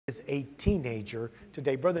a teenager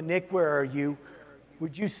today. Brother Nick, where are you?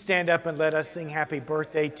 Would you stand up and let us sing happy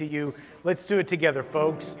birthday to you? Let's do it together,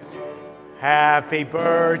 folks. Happy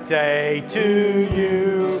birthday to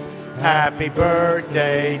you. Happy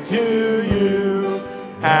birthday to you.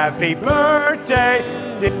 Happy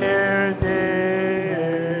birthday, dear Nick.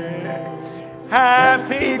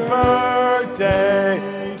 Happy birthday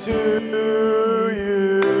to you.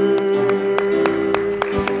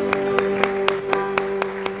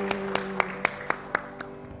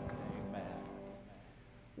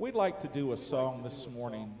 We'd like to do a song this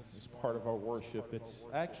morning as part of our worship. It's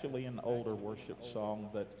actually an older worship song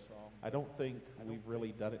that I don't think we've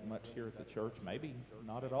really done it much here at the church, maybe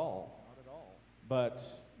not at all. But,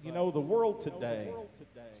 you know, the world today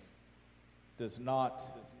does not,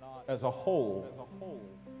 as a whole,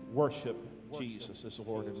 worship Jesus as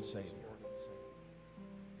Lord and Savior.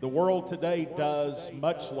 The world today does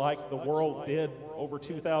much like the world did over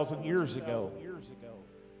 2,000 years ago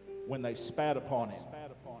when they spat upon him,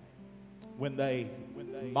 when they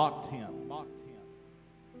mocked him,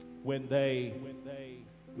 when they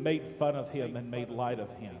made fun of him and made light of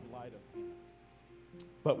him.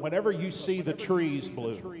 But whenever you see the trees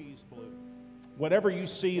bloom, whenever you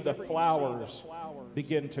see the flowers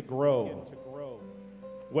begin to grow,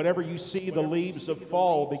 whenever you see the leaves of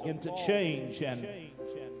fall begin to change and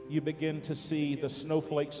you begin to see the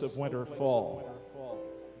snowflakes of winter fall,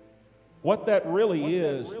 what that really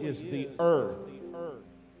is the earth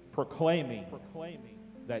proclaiming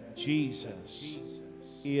that Jesus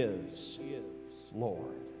is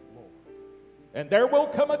Lord. And there will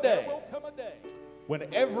come a day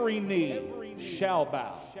when every knee shall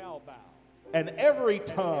bow and every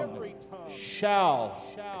tongue shall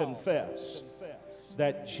confess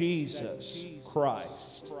that Jesus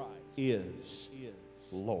Christ is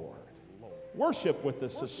Lord. Worship with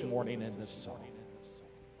us this morning in this song.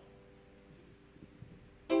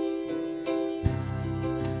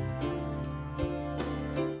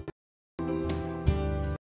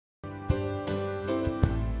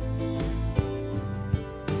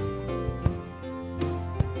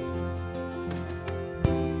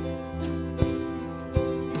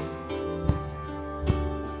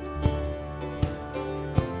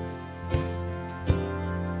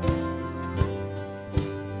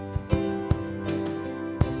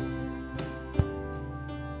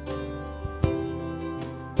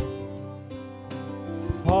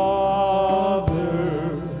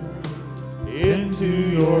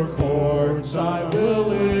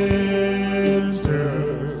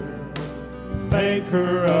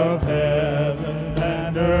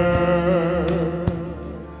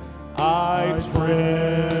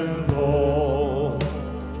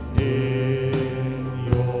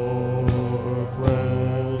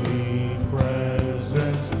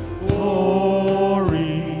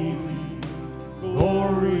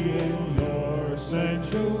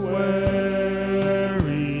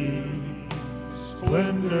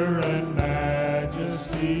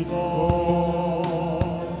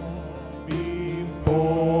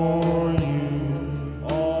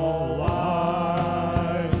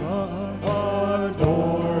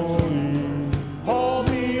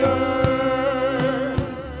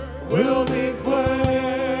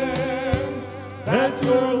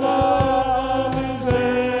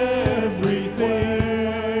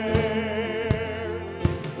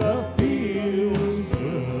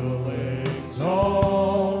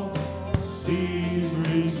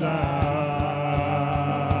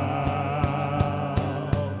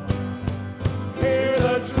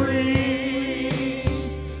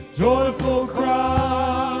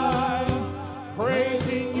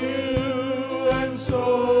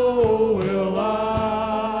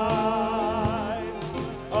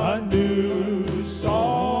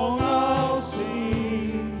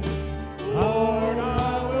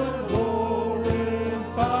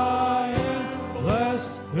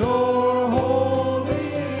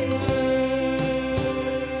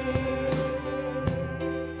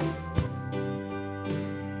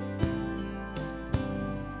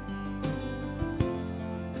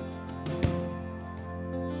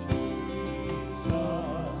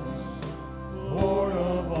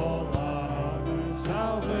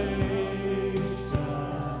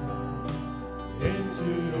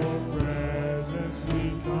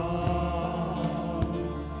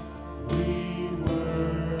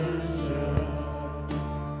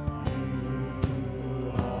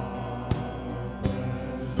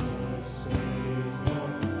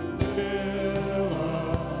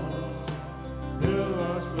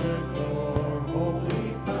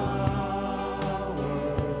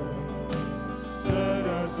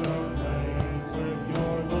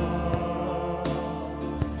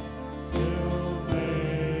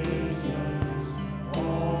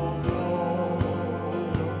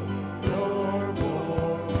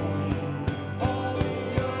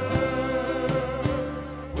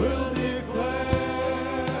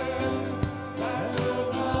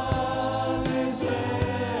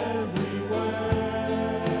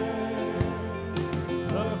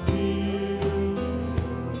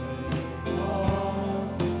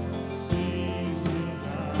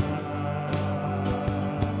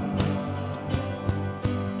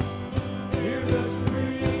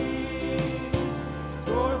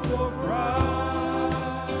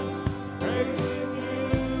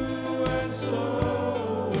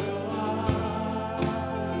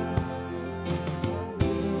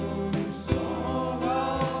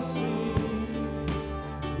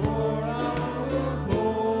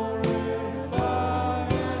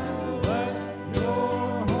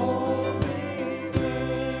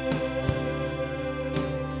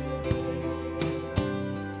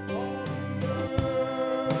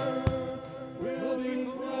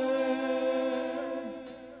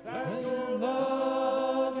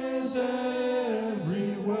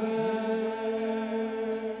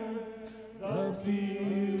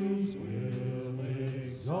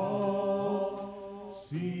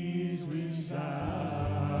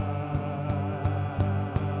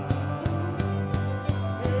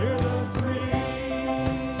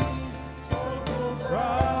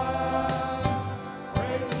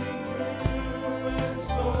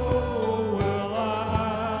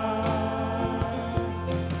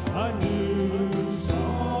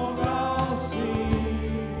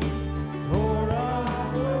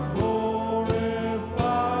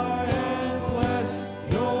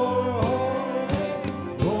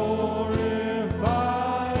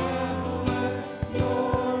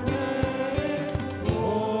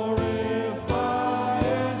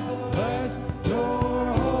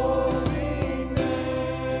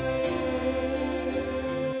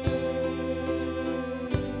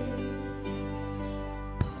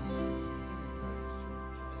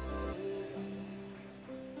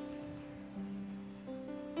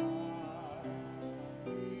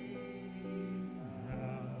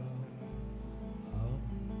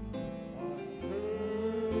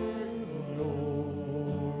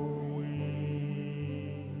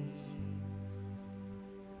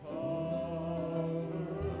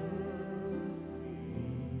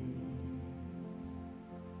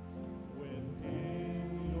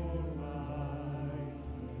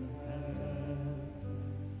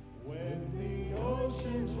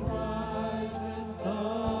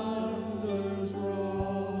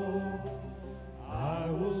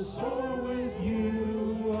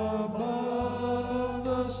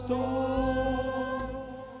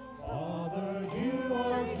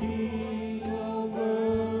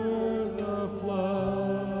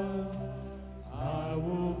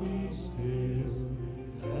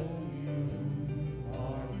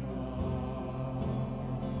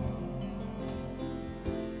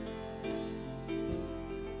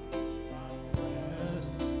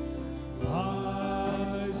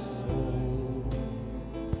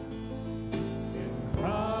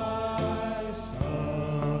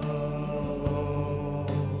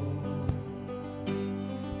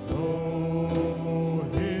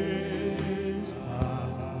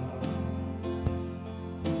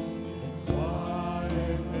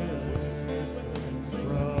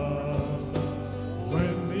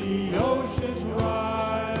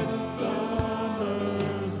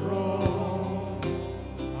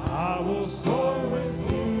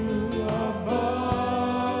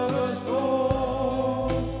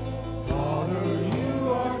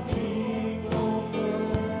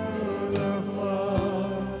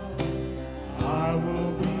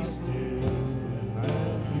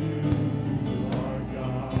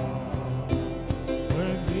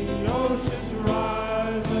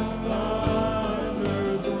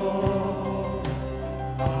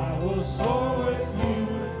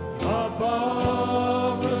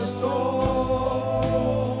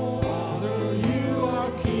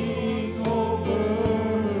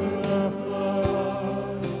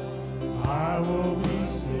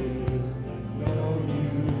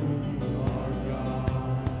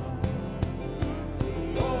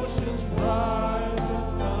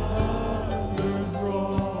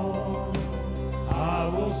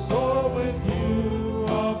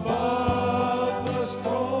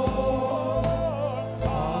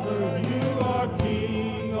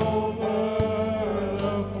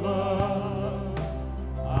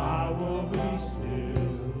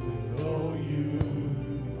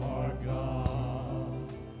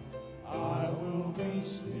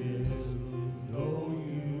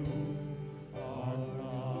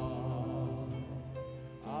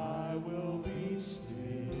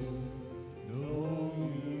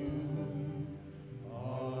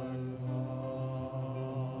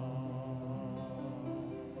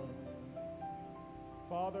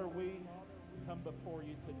 Father, we come before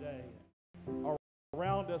you today.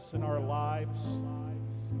 Around us in our lives,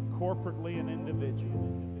 corporately and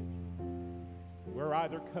individually, we're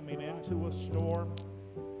either coming into a storm,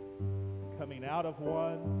 coming out of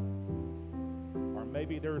one, or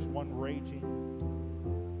maybe there's one raging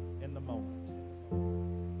in the moment.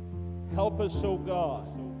 Help us, O God,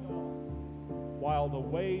 while the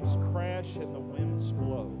waves crash and the winds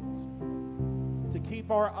blow, to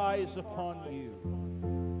keep our eyes upon you,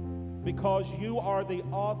 because you are the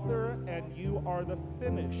author and you are the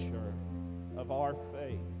finisher of our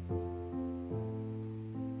faith.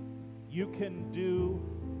 You can do,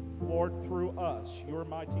 Lord, through us, your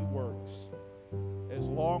mighty works, as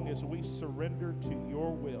long as we surrender to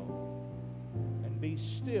your will and be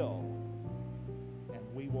still, and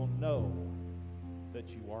we will know that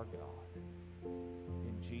you are God.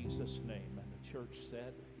 In Jesus' name, and the church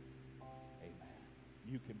said, amen.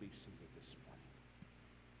 You can be seated this morning.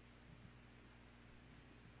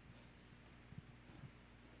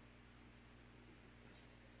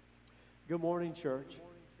 Good morning, church.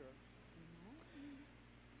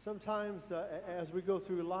 Sometimes as we go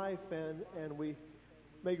through life and we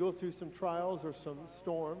may go through some trials or some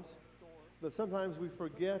storms, but sometimes we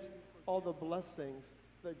forget all the blessings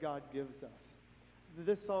that God gives us.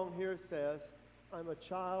 This song here says, I'm a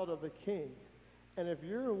child of the King. And if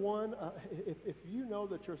you're one, if you know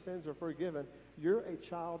that your sins are forgiven, you're a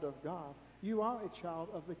child of God. You are a child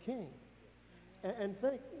of the King. And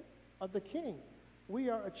think of the King. We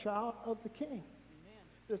are a child of the King. Amen.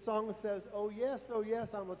 This song says, oh yes,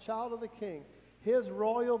 I'm a child of the King. His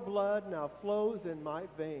royal blood now flows in my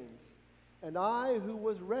veins. And I, who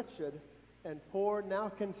was wretched and poor, now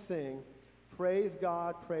can sing, praise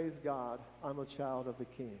God, I'm a child of the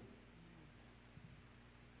King.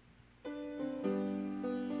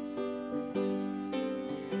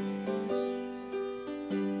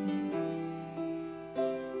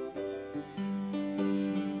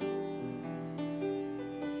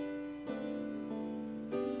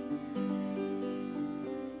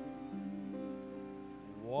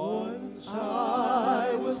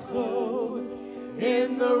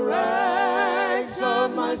 In the rags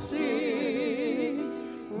of my sin,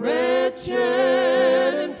 wretched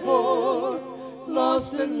and poor,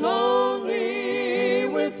 lost and lonely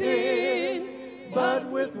within, but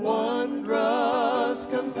with wondrous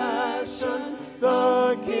compassion,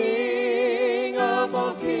 the King of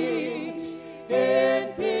all kings,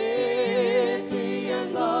 in pity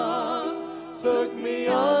and love, took me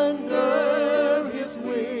under his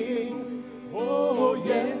wings. Oh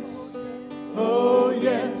yes,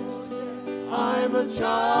 I'm a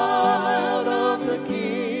child of the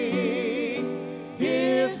King.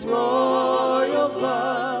 His royal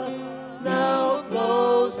blood now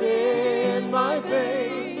flows in my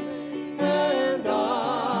veins, and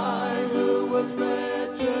I, who was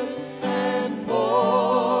wretched and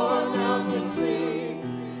poor, now can sing,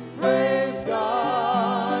 praise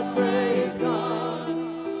God,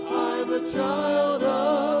 I'm a child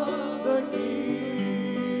of the King.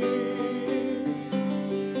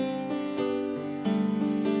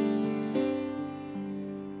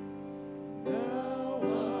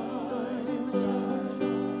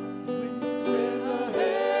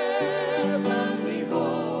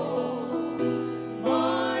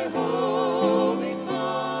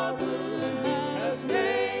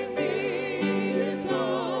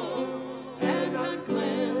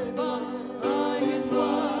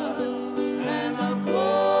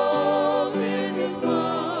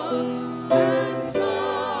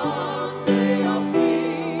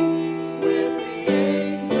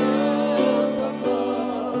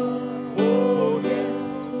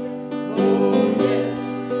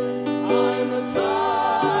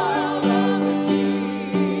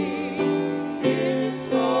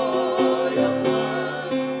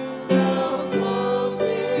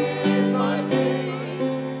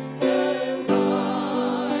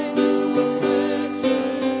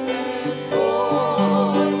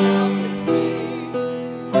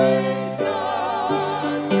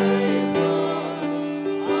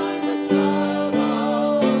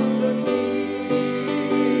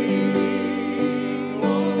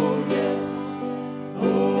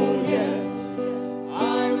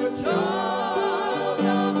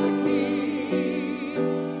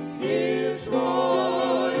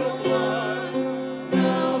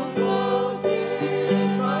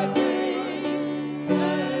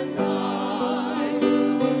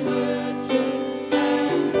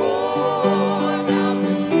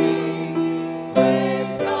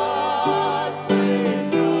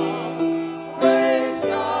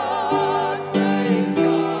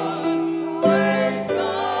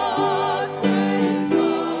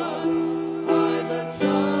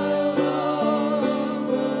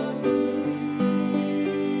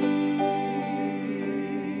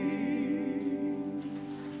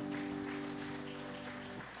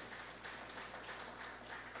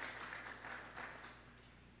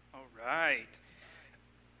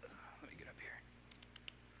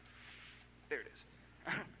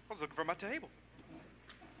 over my table.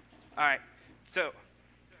 All right, so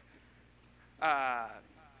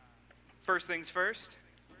first things first,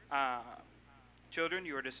 children,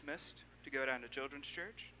 you are dismissed to go down to children's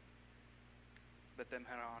church. Let them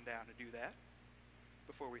head on down to do that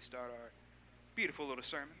before we start our beautiful little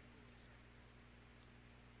sermon.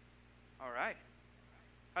 All right.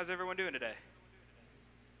 How's everyone doing today?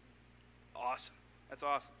 Awesome. That's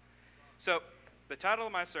awesome. So, the title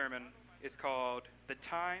of my sermon is called The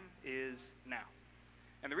Time Is Now.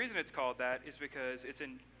 And the reason it's called that is because it's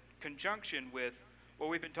in conjunction with what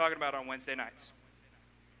we've been talking about on Wednesday nights.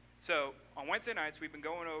 So, on Wednesday nights, we've been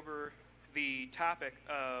going over the topic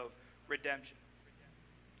of redemption.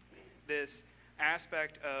 This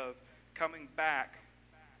aspect of coming back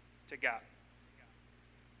to God.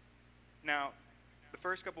 Now, the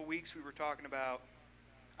first couple weeks we were talking about,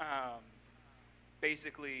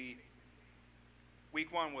 basically,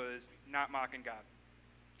 week 1 was not mocking God.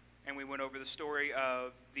 And we went over the story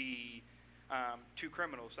of the 2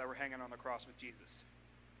 criminals that were hanging on the cross with Jesus.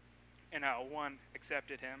 And how one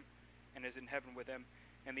accepted him and is in heaven with him,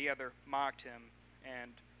 and the other mocked him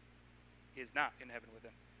and is not in heaven with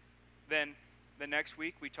him. Then the next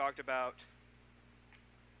week we talked about,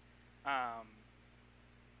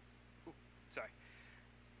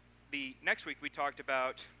 the next week we talked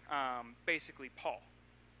about basically Paul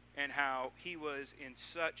and how he was in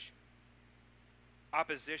such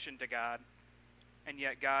opposition to God, and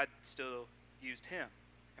yet God still used him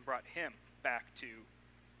and brought him back to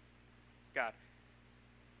God.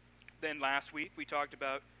 Then last week we talked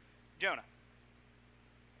about Jonah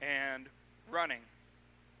and running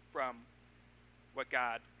from what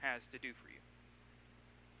God has to do for you.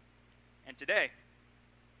 And today,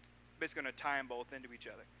 I'm basically going to tie them both into each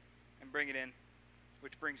other and bring it in,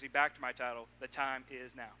 which brings me back to my title, The Time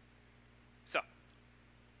Is Now. So,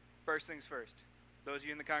 first things first, those of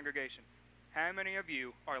you in the congregation, how many of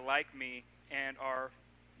you are like me and are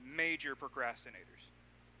major procrastinators?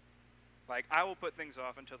 Like, I will put things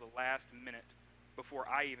off until the last minute before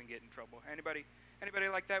I even get in trouble. Anybody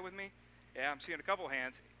like that with me? Yeah, I'm seeing a couple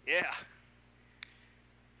hands. Yeah.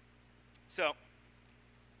 So,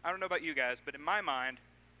 I don't know about you guys, but in my mind,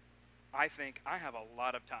 I think I have a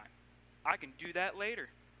lot of time. I can do that later.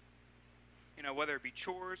 You know, whether it be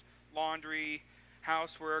chores, laundry,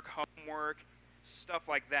 housework, homework, stuff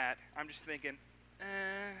like that. I'm just thinking,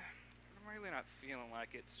 I'm really not feeling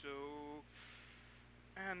like it, so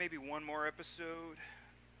maybe one more episode.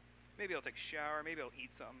 Maybe I'll take a shower. Maybe I'll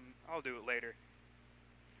eat something. I'll do it later.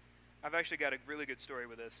 I've actually got a really good story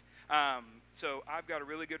with this. So I've got a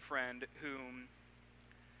really good friend whom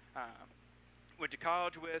went to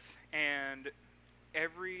college with, and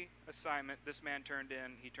every assignment this man turned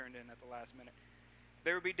in, he turned in at the last minute.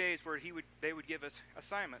 There would be days where they would give us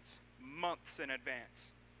assignments months in advance,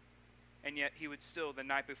 and yet he would still, the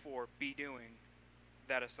night before, be doing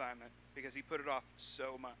that assignment because he put it off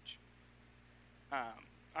so much.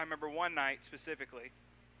 I remember one night specifically,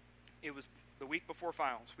 it was the week before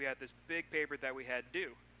finals. We had this big paper that we had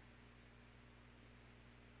due.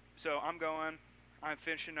 So I'm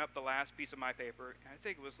finishing up the last piece of my paper, and I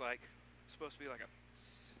think it was supposed to be like a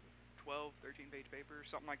 12, 13-page paper or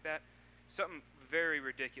something like that. Something very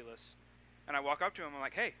ridiculous. And I walk up to him, I'm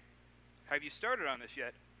like, hey, have you started on this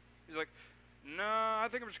yet? He's like, no, I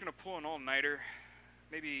think I'm just going to pull an all-nighter.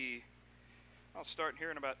 Maybe I'll start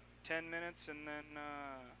here in about 10 minutes, and then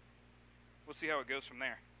we'll see how it goes from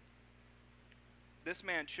there. This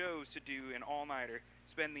man chose to do an all-nighter,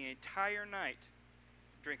 spend the entire night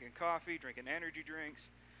drinking coffee, drinking energy drinks,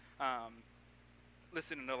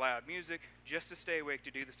 listening to loud music, just to stay awake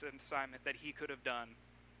to do this assignment that he could have done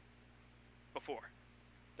before,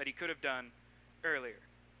 that he could have done earlier.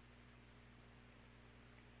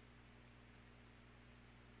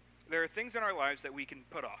 There are things in our lives that we can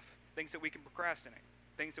put off, things that we can procrastinate,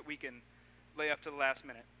 things that we can lay up to the last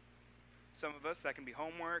minute. Some of us, that can be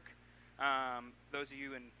homework. Those of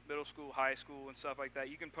you in middle school, high school, and stuff like that,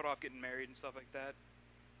 you can put off getting married and stuff like that.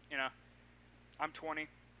 You know, I'm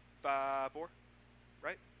 24,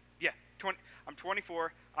 right? Yeah, I'm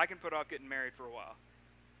 24. I can put off getting married for a while.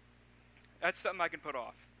 That's something I can put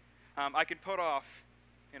off. I can put off,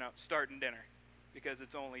 starting dinner because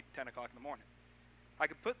it's only 10 o'clock in the morning. I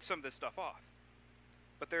could put some of this stuff off.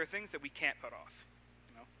 But there are things that we can't put off,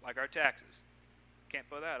 like our taxes. Can't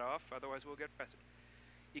put that off, otherwise we'll get arrested.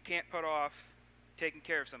 You can't put off taking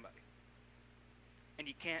care of somebody. And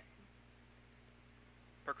you can't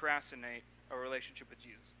procrastinate a relationship with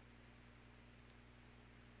Jesus.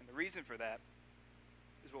 And the reason for that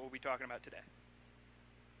is what we'll be talking about today.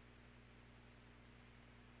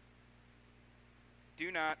 Do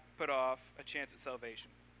not put off a chance at salvation.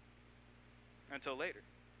 until later.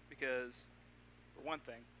 Because, for one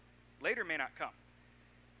thing, later may not come.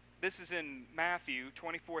 This is in Matthew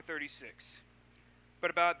 24:36. But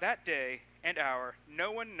about that day and hour,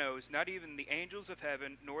 no one knows, not even the angels of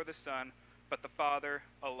heaven, nor the Son, but the Father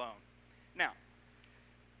alone. Now,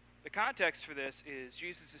 the context for this is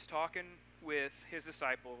Jesus is talking with his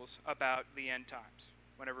disciples about the end times.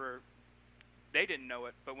 Whenever they didn't know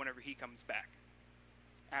it, but whenever he comes back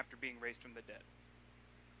after being raised from the dead.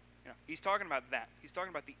 He's talking about that. He's talking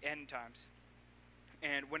about the end times.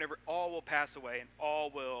 And whenever all will pass away and all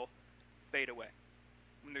will fade away.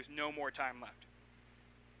 When there's no more time left.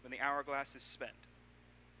 When the hourglass is spent.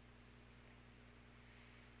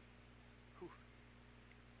 Whew.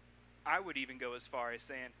 I would even go as far as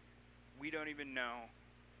saying, we don't even know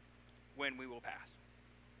when we will pass.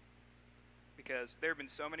 Because there have been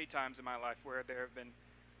so many times in my life where there have been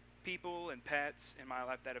people and pets in my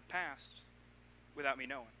life that have passed without me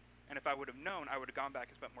knowing. And if I would have known, I would have gone back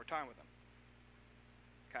and spent more time with them.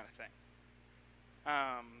 Kind of thing.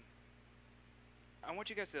 I want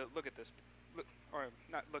you guys to look at this. Or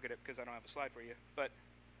not look at it because I don't have a slide for you, but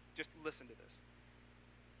just listen to this.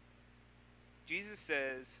 Jesus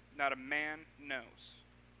says, not a man knows,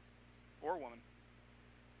 or a woman,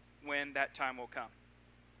 when that time will come.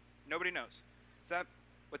 Nobody knows. So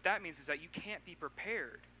what that means is that you can't be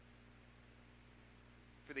prepared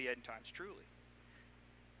for the end times, truly.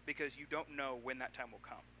 Because you don't know when that time will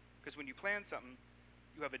come. Because when you plan something,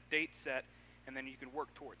 you have a date set, and then you can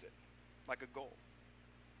work towards it, like a goal.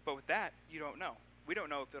 But with that, you don't know. We don't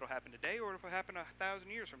know if it'll happen today or if it'll happen 1,000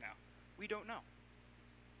 years from now. We don't know.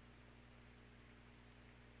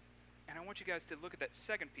 And I want you guys to look at that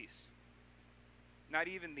second piece. Not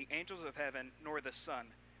even the angels of heaven nor the Son.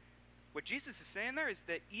 What Jesus is saying there is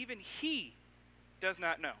that even he does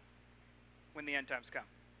not know when the end times come,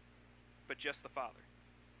 but just the Father.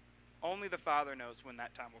 Only the Father knows when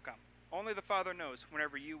that time will come. Only the Father knows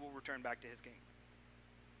whenever you will return back to his kingdom.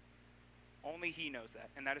 Only he knows that,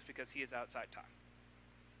 and that is because he is outside time.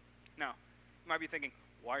 Now, you might be thinking,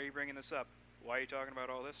 why are you bringing this up? Why are you talking about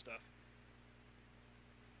all this stuff?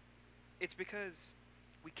 It's because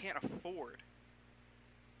we can't afford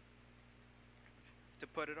to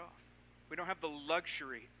put it off. We don't have the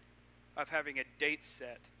luxury of having a date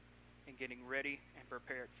set and getting ready and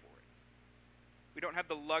prepared for it. We don't have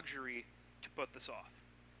the luxury to put this off.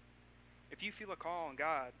 If you feel a call on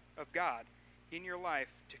God in your life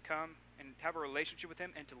to come and have a relationship with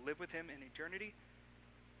him and to live with him in eternity,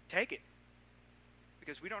 take it.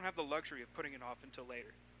 Because we don't have the luxury of putting it off until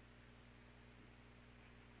later.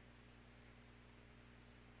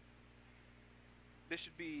 This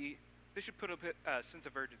should put a sense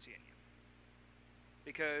of urgency in you.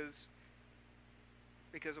 Because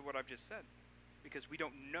of what I've just said. Because we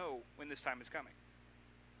don't know when this time is coming.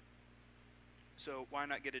 So why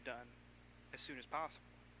not get it done as soon as possible?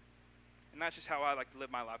 And that's just how I like to live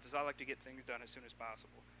my life, is I like to get things done as soon as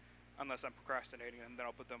possible. Unless I'm procrastinating them, then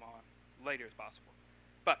I'll put them on later as possible.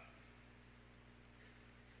 But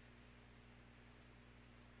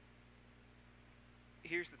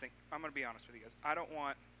here's the thing. I'm going to be honest with you guys. I don't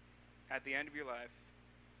want, at the end of your life,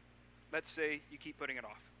 let's say you keep putting it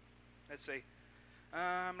off. Let's say,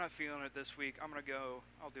 I'm not feeling it this week. I'm going to go,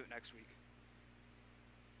 I'll do it next week.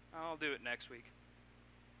 I'll do it next week.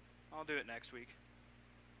 I'll do it next week.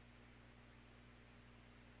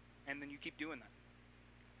 And then you keep doing that.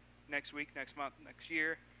 Next week, next month, next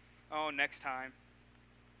year, next time.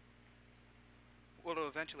 What will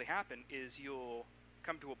eventually happen is you'll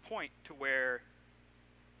come to a point to where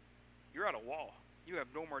you're at a wall. You have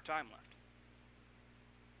no more time left.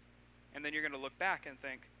 And then you're going to look back and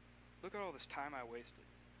think, look at all this time I wasted.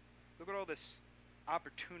 Look at all this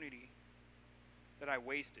opportunity that I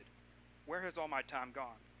wasted. Where has all my time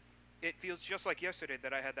gone? It feels just like yesterday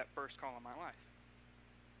that I had that first call in my life.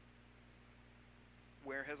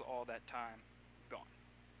 Where has all that time gone?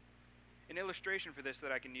 An illustration for this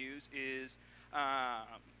that I can use is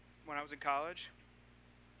when I was in college.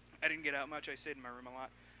 I didn't get out much. I stayed in my room a lot.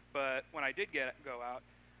 But when I did go out,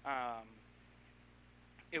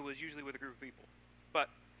 it was usually with a group of people. But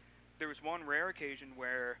there was one rare occasion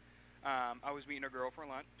where I was meeting a girl for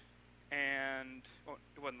lunch. And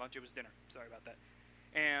it wasn't lunch, it was dinner. Sorry about that.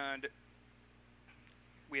 And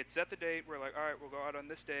we had set the date. We're like, all right, we'll go out on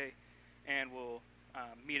this day, and we'll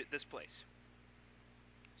meet at this place.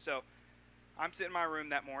 So I'm sitting in my room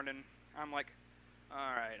that morning. I'm like, all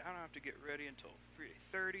right, I don't have to get ready until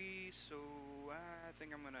 3:30, so I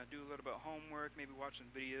think I'm going to do a little bit of homework, maybe watch some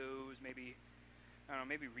videos, maybe, I don't know,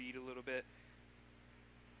 maybe read a little bit.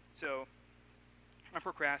 So I'm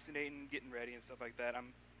procrastinating, getting ready and stuff like that.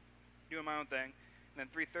 I'm doing my own thing. And then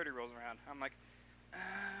 3:30 rolls around. I'm like,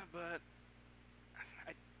 but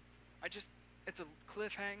I just, it's a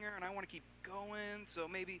cliffhanger, and I want to keep going, so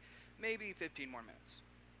maybe 15 more minutes.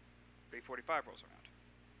 3:45 rolls around.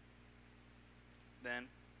 Then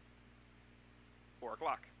 4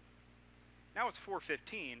 o'clock. Now it's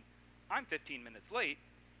 4:15. I'm 15 minutes late,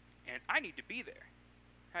 and I need to be there.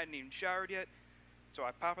 Hadn't even showered yet, so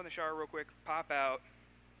I pop in the shower real quick, pop out,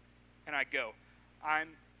 and I go. I'm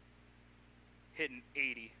hitting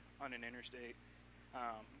 80 on an interstate,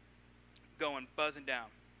 going buzzing down.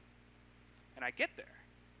 And I get there,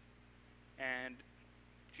 and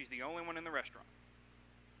she's the only one in the restaurant,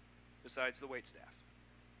 besides the waitstaff.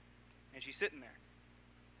 And she's sitting there.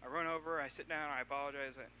 I run over, I sit down, I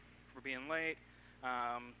apologize for being late,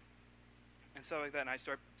 and stuff like that, and I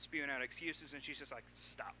start spewing out excuses, and she's just like,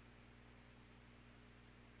 stop.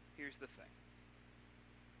 Here's the thing.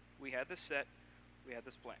 We had this set, we had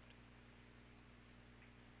this planned.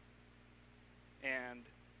 And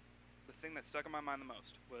the thing that stuck in my mind the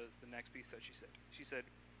most was the next piece that she said. She said,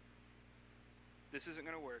 this isn't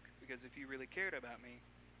going to work, because if you really cared about me,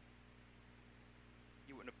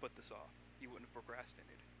 you wouldn't have put this off. You wouldn't have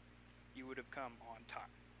procrastinated. You would have come on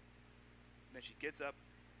time. And then she gets up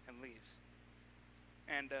and leaves.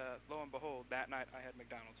 And lo and behold, that night I had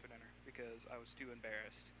McDonald's for dinner because I was too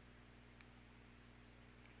embarrassed.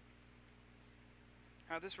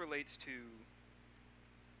 How this relates to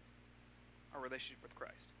our relationship with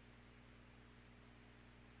Christ.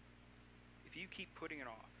 If you keep putting it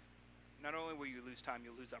off, not only will you lose time,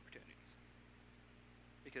 you'll lose opportunities.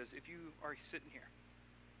 Because if you are sitting here,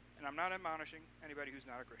 and I'm not admonishing anybody who's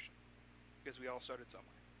not a Christian, because we all started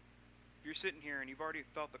somewhere. If you're sitting here and you've already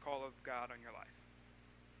felt the call of God on your life,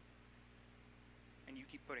 and you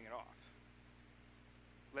keep putting it off,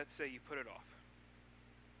 let's say you put it off.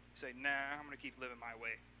 You say, nah, I'm going to keep living my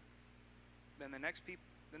way. Then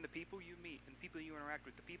the people you meet and the people you interact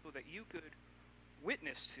with, the people that you could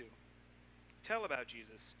witness to, tell about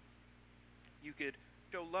Jesus, you could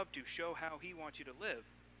show love to, show how he wants you to live.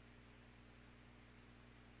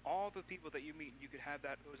 All the people that you meet, you could have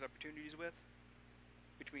those opportunities with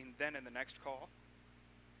between then and the next call.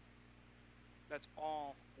 That's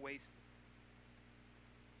all wasted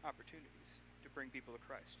opportunities to bring people to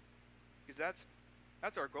Christ. Because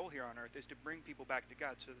that's our goal here on earth, is to bring people back to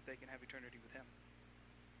God so that they can have eternity with him.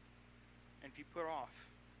 And if you put off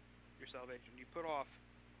your salvation, you put off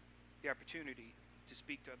the opportunity to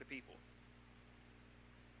speak to other people,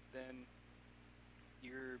 then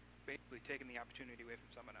you're basically taking the opportunity away from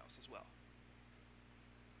someone else as well.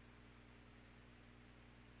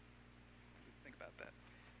 Think about that.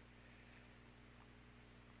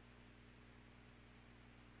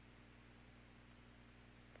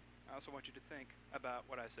 I also want you to think about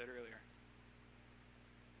what I said earlier.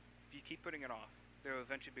 If you keep putting it off, there will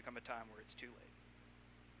eventually become a time where it's too late.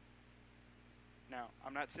 Now,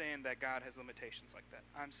 I'm not saying that God has limitations like that.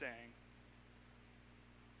 I'm saying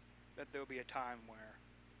that there will be a time where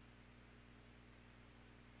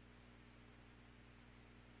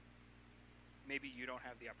maybe you don't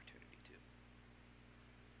have the opportunity to.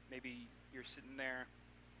 Maybe you're sitting there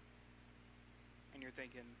and you're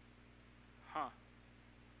thinking,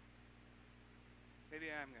 maybe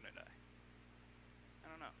I'm going to die. I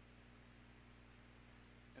don't know.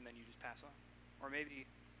 And then you just pass on. Or maybe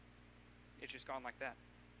it's just gone like that.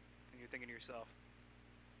 And you're thinking to yourself,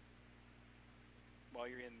 while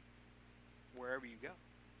you're in wherever you go,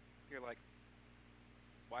 you're like,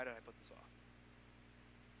 why did I put this off?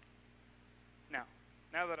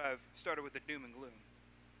 Now that I've started with the doom and gloom,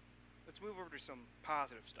 let's move over to some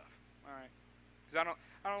positive stuff, all right? Because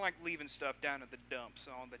I don't like leaving stuff down at the dumps,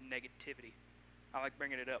 all the negativity. I like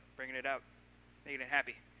bringing it up, bringing it out, making it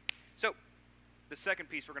happy. So, the second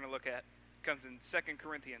piece we're going to look at comes in 2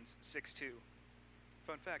 Corinthians 6:2.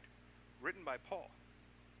 Fun fact, written by Paul.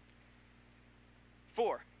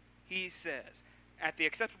 For, he says, at the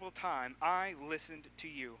acceptable time I listened to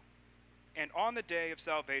you, and on the day of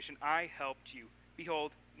salvation I helped you.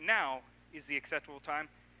 Behold, now is the acceptable time.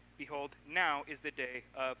 Behold, now is the day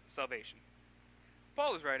of salvation.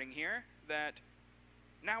 Paul is writing here that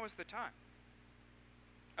now is the time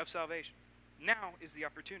of salvation. Now is the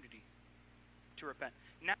opportunity to repent.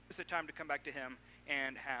 Now is the time to come back to him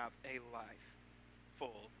and have a life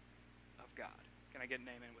full of God. Can I get an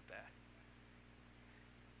amen with that?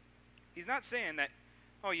 He's not saying that,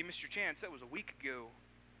 oh, you missed your chance, that was a week ago.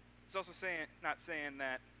 He's also not saying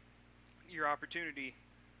that your opportunity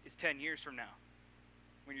is 10 years from now,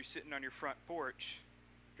 when you're sitting on your front porch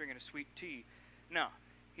drinking a sweet tea. No,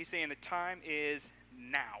 he's saying the time is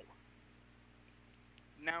now.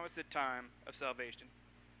 Now is the time of salvation.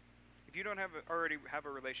 If you don't already have a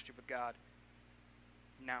relationship with God,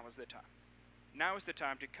 now is the time. Now is the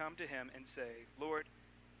time to come to him and say, Lord,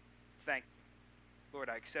 thank you. Lord,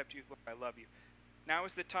 I accept you. Lord, I love you. Now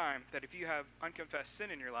is the time that if you have unconfessed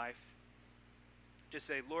sin in your life, just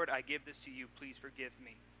say, Lord, I give this to you. Please forgive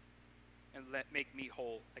me and make me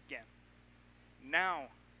whole again. Now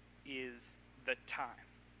is the time.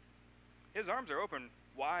 His arms are open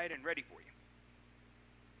wide and ready for you.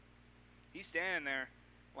 He's standing there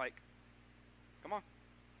like, come on,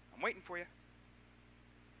 I'm waiting for you.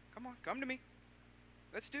 Come on, come to me.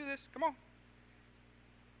 Let's do this. Come on.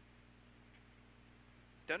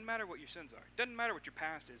 Doesn't matter what your sins are. Doesn't matter what your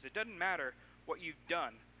past is. It doesn't matter what you've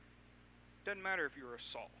done. Doesn't matter if you're a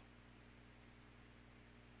Saul,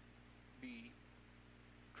 the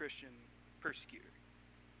Christian persecutor.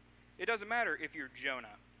 It doesn't matter if you're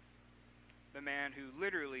Jonah, the man who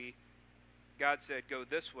literally God said go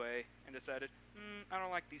this way and decided, I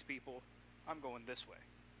don't like these people. I'm going this way.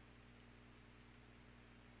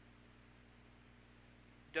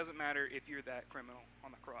 Doesn't matter if you're that criminal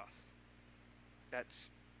on the cross that's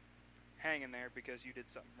hanging there because you did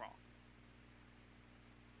something wrong.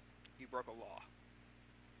 You broke a law.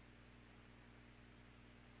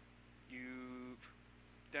 You've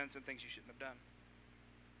done some things you shouldn't have done.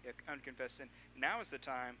 You have unconfessed sin. Now is the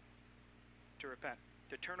time to repent,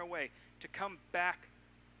 to turn away, to come back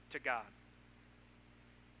to God.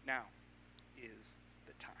 Now is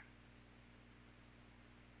the time.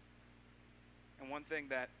 And one thing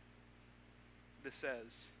that this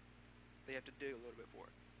says, they have to do a little bit for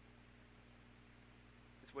it.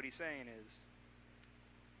 It's what he's saying is,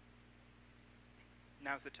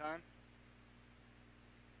 now's the time,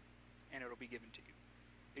 and it'll be given to you.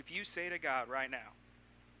 If you say to God right now,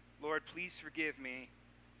 Lord, please forgive me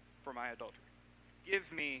for my adultery.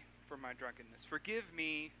 Forgive me for my drunkenness. Forgive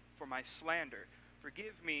me for my slander.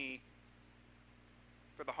 Forgive me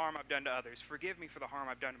for the harm I've done to others. Forgive me for the harm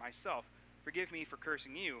I've done to myself. Forgive me for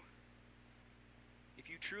cursing you. If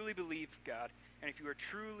you truly believe God, and if you are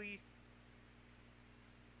truly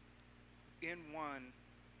in one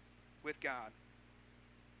with God,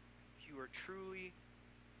 if you are truly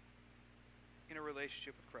in a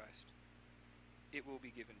relationship with Christ, it will be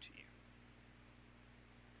given to you.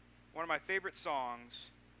 One of my favorite songs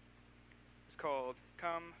is called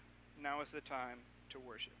Come, Now is the Time to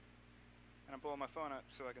Worship. And I'm pulling my phone up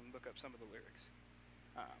so I can look up some of the lyrics.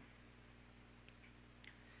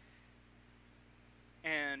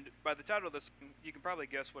 And by the title of this, you can probably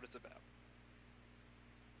guess what it's about.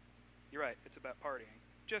 You're right, it's about partying.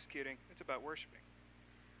 Just kidding, it's about worshiping.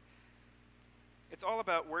 It's all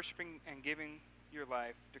about worshiping and giving your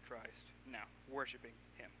life to Christ. Now, worshiping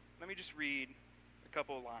him. Let me just read a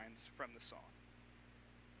couple of lines from the song.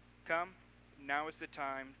 Come, now is the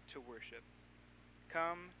time to worship.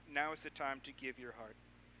 Come, now is the time to give your heart.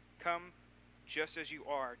 Come, just as you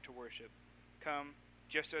are to worship. Come,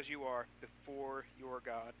 just as you are before your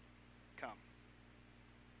God. Come.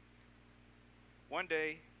 One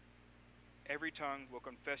day, every tongue will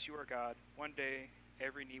confess you are God. One day,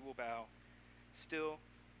 every knee will bow. Still,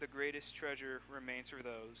 the greatest treasure remains for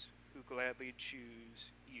those who gladly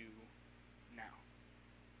choose you now.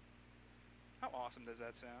 How awesome does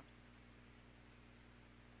that sound?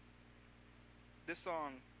 This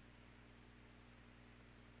song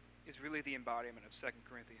is really the embodiment of 2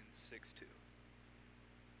 Corinthians 6:2.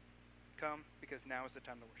 Come, because now is the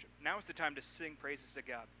time to worship. Now is the time to sing praises to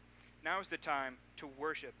God. Now is the time to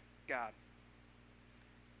worship God.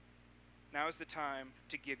 Now is the time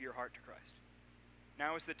to give your heart to Christ.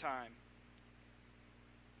 Now is the time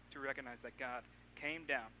to recognize that God came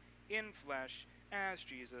down in flesh as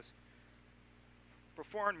Jesus,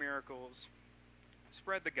 performed miracles,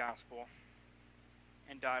 spread the gospel,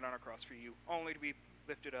 and died on a cross for you, only to be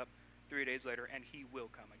lifted up 3 days later, and he will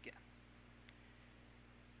come again.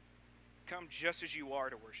 Come just as you are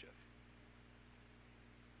to worship.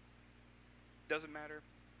 Doesn't matter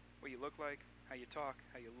what you look like, how you talk,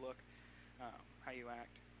 how you look, how you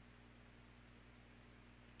act.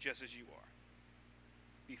 Just as you are,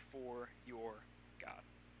 before your God.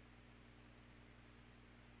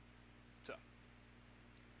 So,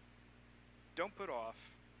 don't put off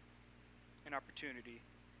an opportunity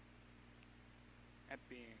at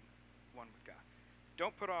being one with God.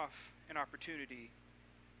 Don't put off an opportunity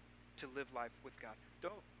to live life with God.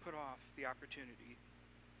 Don't put off the opportunity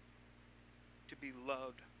to be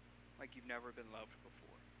loved like you've never been loved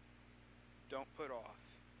before. Don't put off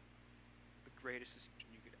the greatest decision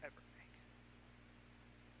you could ever make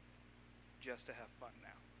just to have fun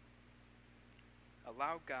now.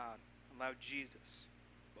 Allow God, allow Jesus,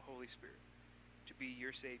 the Holy Spirit, to be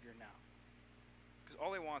your Savior now. Because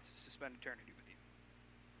all he wants is to spend eternity with you.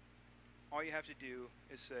 All you have to do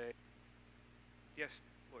is say, yes,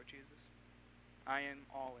 Lord Jesus, I am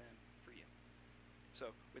all in for you. So,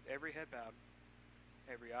 with every head bowed,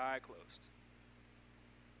 every eye closed,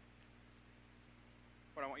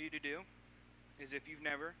 what I want you to do is, if you've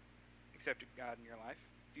never accepted God in your life,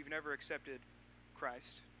 if you've never accepted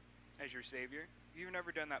Christ as your Savior, if you've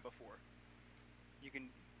never done that before, you can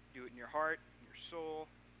do it in your heart, in your soul,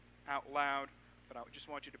 out loud, but I just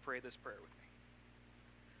want you to pray this prayer with me.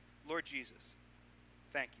 Lord Jesus,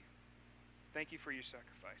 thank you. Thank you for your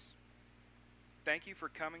sacrifice. Thank you for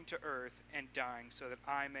coming to earth and dying so that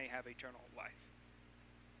I may have eternal life.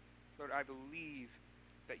 Lord, I believe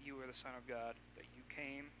that you are the Son of God, that you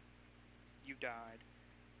came, you died,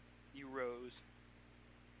 you rose,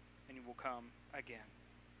 and you will come again.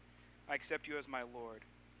 I accept you as my Lord,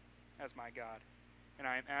 as my God, and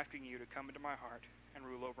I am asking you to come into my heart and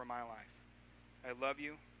rule over my life. I love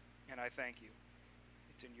you, and I thank you.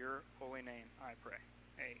 It's in your holy name I pray.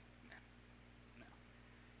 Amen. Now,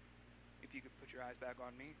 if you could put your eyes back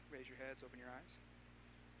on me, raise your heads, open your eyes.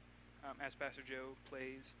 As Pastor Joe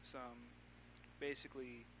plays some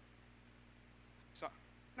basically,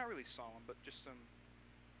 not really solemn, but just some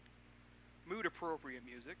mood-appropriate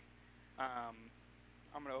music, I'm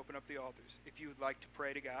going to open up the altars. If you would like to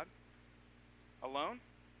pray to God alone,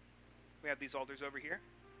 we have these altars over here.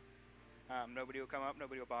 Nobody will come up,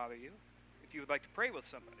 nobody will bother you. If you would like to pray with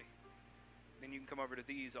somebody, then you can come over to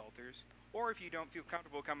these altars. Or if you don't feel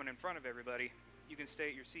comfortable coming in front of everybody, you can stay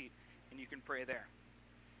at your seat and you can pray there.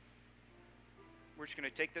 We're just going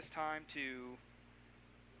to take this time to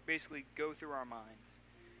basically go through our minds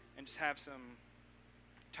and just have some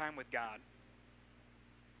time with God.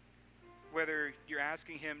 Whether you're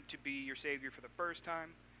asking him to be your Savior for the first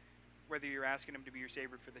time, whether you're asking him to be your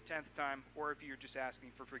Savior for the 10th time, or if you're just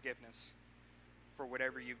asking for forgiveness for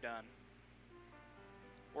whatever you've done.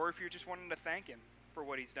 Or if you're just wanting to thank him for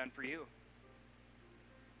what he's done for you.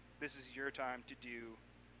 This is your time to do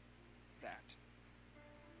that.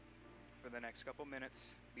 For the next couple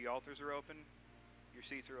minutes, the altars are open, your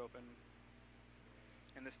seats are open,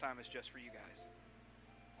 and this time is just for you guys.